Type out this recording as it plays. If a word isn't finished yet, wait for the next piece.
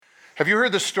Have you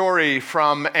heard the story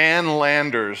from Ann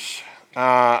Landers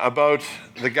about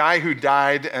the guy who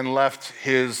died and left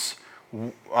his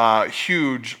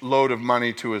huge load of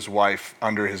money to his wife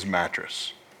under his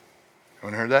mattress?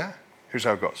 Anyone heard that? Here's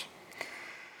how it goes.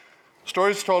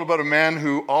 Stories told about a man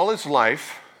who all his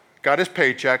life got his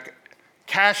paycheck,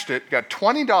 cashed it, got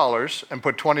 $20 and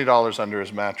put $20 under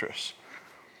his mattress.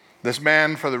 This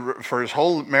man, for his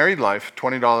whole married life,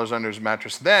 $20 under his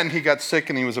mattress. Then he got sick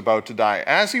and he was about to die.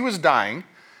 As he was dying,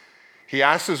 he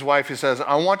asked his wife, he says,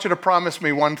 I want you to promise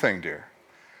me one thing, dear.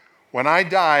 When I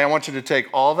die, I want you to take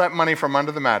all that money from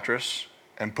under the mattress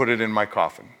and put it in my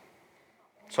coffin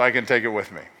so I can take it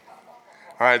with me.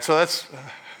 All right,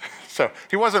 so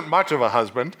he wasn't much of a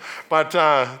husband, but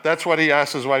that's what he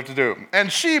asked his wife to do.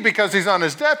 And she, because he's on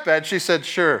his deathbed, she said,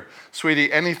 sure,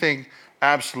 sweetie, anything,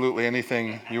 absolutely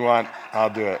anything you want, I'll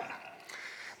do it.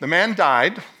 The man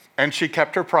died, and she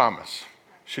kept her promise.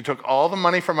 She took all the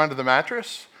money from under the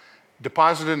mattress,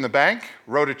 deposited it in the bank,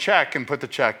 wrote a check, and put the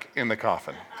check in the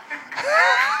coffin.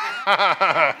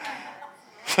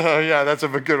 So yeah, that's a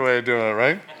good way of doing it,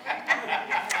 right?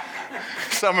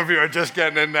 Some of you are just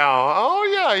getting it now. Oh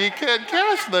yeah, you can't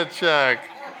cash the check.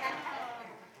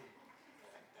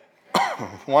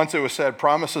 Once it was said,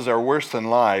 promises are worse than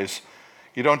lies.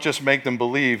 You don't just make them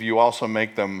believe, you also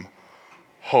make them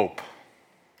hope.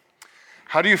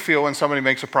 How do you feel when somebody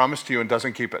makes a promise to you and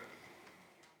doesn't keep it?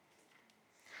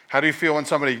 How do you feel when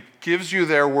somebody gives you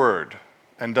their word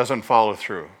and doesn't follow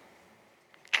through?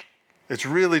 It's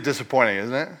really disappointing,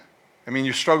 isn't it? I mean,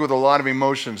 you struggle with a lot of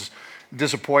emotions: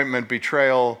 disappointment,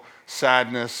 betrayal,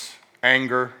 sadness,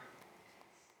 anger.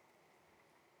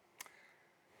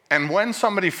 And when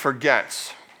somebody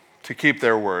forgets to keep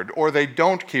their word, or they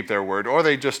don't keep their word, or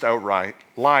they just outright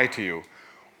lie to you,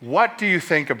 what do you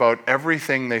think about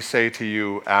everything they say to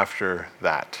you after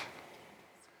that?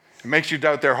 It makes you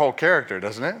doubt their whole character,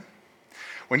 doesn't it?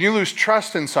 When you lose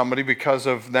trust in somebody because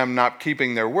of them not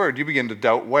keeping their word, you begin to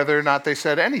doubt whether or not they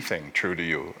said anything true to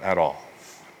you at all.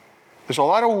 There's a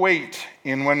lot of weight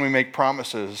in when we make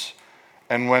promises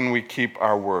and when we keep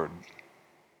our word.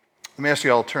 Let me ask you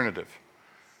the alternative.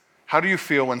 How do you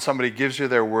feel when somebody gives you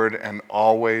their word and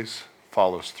always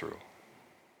follows through?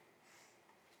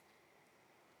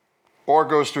 Or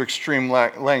goes to extreme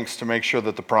lengths to make sure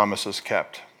that the promise is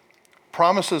kept?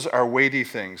 Promises are weighty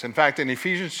things. In fact, in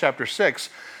Ephesians chapter 6,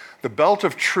 the belt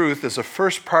of truth is the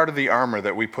first part of the armor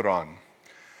that we put on.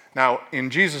 Now, in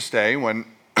Jesus' day, when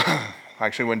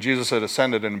Jesus had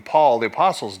ascended, in Paul, the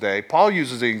apostles' day, Paul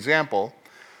uses the example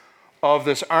of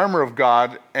this armor of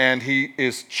God, and he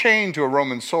is chained to a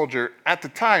Roman soldier. At the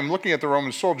time, looking at the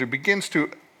Roman soldier, begins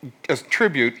to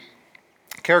attribute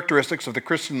characteristics of the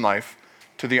Christian life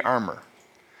to the armor.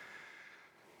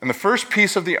 And the first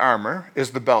piece of the armor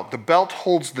is the belt. The belt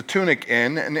holds the tunic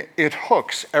in, and it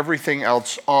hooks everything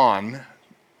else on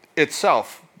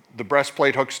itself. The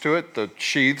breastplate hooks to it, the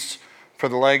sheaths for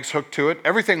the legs hook to it.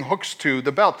 Everything hooks to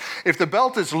the belt. If the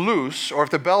belt is loose or if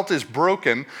the belt is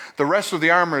broken, the rest of the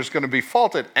armor is going to be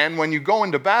faulted. And when you go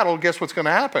into battle, guess what's going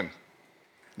to happen?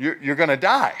 You're going to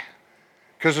die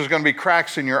because there's going to be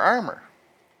cracks in your armor.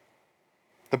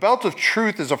 The belt of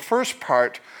truth is the first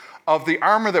part of the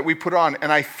armor that we put on.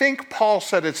 And I think Paul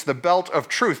said it's the belt of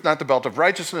truth, not the belt of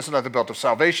righteousness, not the belt of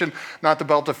salvation, not the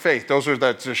belt of faith. Those are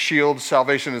the shield,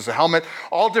 salvation is the helmet,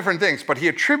 all different things. But he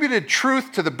attributed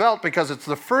truth to the belt because it's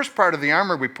the first part of the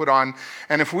armor we put on.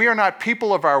 And if we are not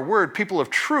people of our word, people of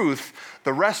truth,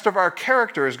 the rest of our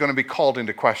character is going to be called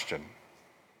into question.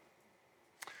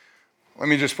 Let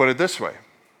me just put it this way.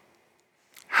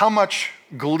 How much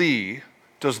glee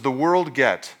does the world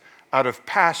get out of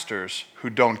pastors who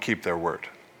don't keep their word?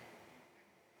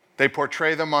 They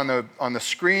portray them on the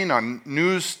screen, on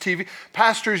news, TV.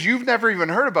 Pastors you've never even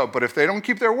heard about, but if they don't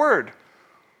keep their word,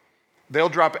 they'll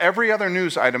drop every other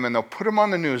news item and they'll put them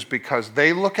on the news because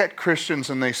they look at Christians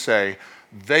and they say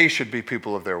they should be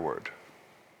people of their word.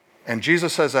 And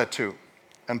Jesus says that too.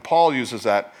 And Paul uses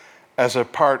that as a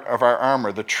part of our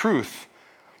armor, the truth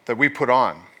that we put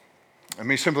on. Let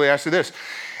me simply ask you this.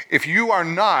 If you are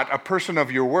not a person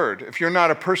of your word, if you're not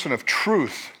a person of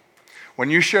truth, when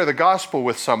you share the gospel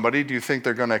with somebody, do you think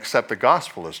they're going to accept the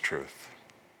gospel as truth?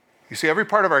 You see, every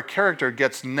part of our character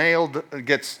gets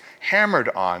hammered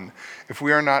on if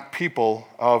we are not people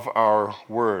of our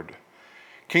word.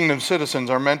 Kingdom citizens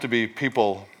are meant to be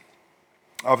people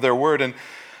of their word. And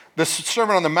this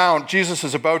Sermon on the Mount, Jesus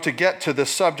is about to get to this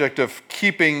subject of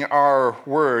keeping our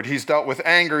word. He's dealt with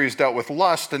anger, he's dealt with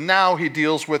lust, and now he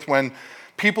deals with when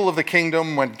people of the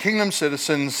kingdom, when kingdom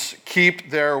citizens keep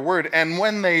their word, and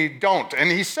when they don't. And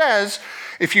he says,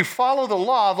 if you follow the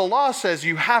law says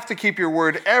you have to keep your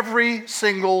word every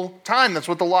single time. That's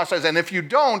what the law says. And if you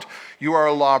don't, you are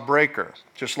a lawbreaker.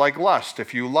 Just like lust.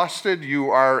 If you lusted,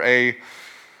 you are an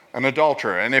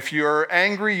adulterer. And if you're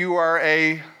angry, you are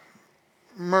a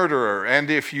murderer.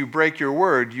 And if you break your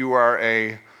word, you are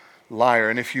a liar.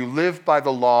 And if you live by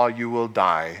the law, you will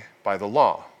die by the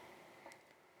law.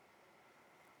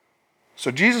 So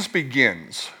Jesus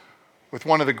begins with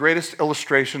one of the greatest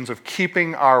illustrations of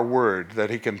keeping our word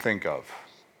that he can think of.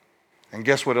 And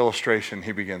guess what illustration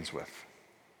he begins with?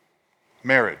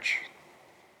 Marriage.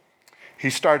 He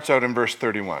starts out in verse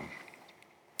 31.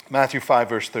 Matthew 5,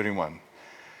 verse 31.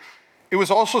 It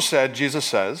was also said, Jesus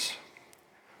says,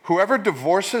 whoever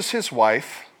divorces his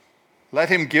wife, let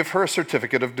him give her a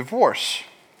certificate of divorce.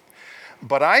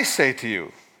 But I say to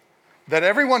you, that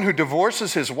everyone who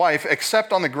divorces his wife,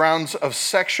 except on the grounds of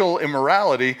sexual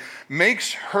immorality,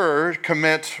 makes her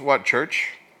commit what, church?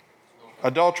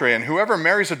 Adultery. And whoever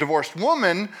marries a divorced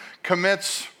woman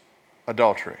commits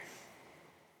adultery.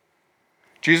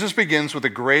 Jesus begins with the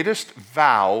greatest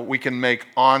vow we can make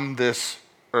on this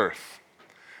earth.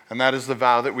 And that is the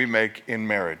vow that we make in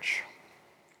marriage.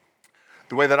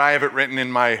 The way that I have it written in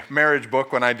my marriage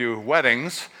book when I do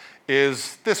weddings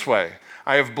is this way.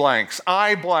 I have blanks.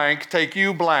 I blank, take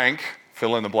you blank,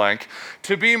 fill in the blank,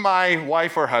 to be my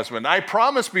wife or husband. I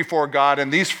promise before God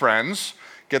and these friends,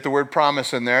 get the word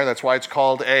promise in there, that's why it's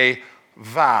called a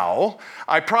vow.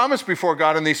 I promise before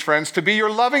God and these friends to be your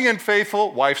loving and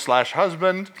faithful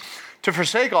wife/husband, to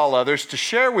forsake all others, to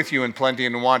share with you in plenty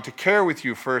and want, to care with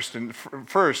you first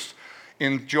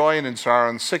in joy and in sorrow,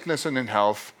 in sickness and in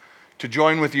health, to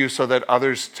join with you so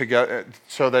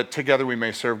that together we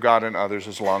may serve God and others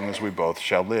as long as we both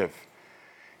shall live.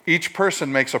 Each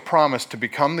person makes a promise to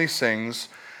become these things,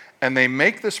 and they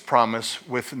make this promise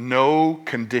with no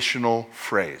conditional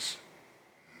phrase.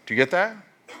 Do you get that?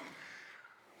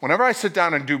 Whenever I sit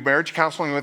down and do marriage counseling with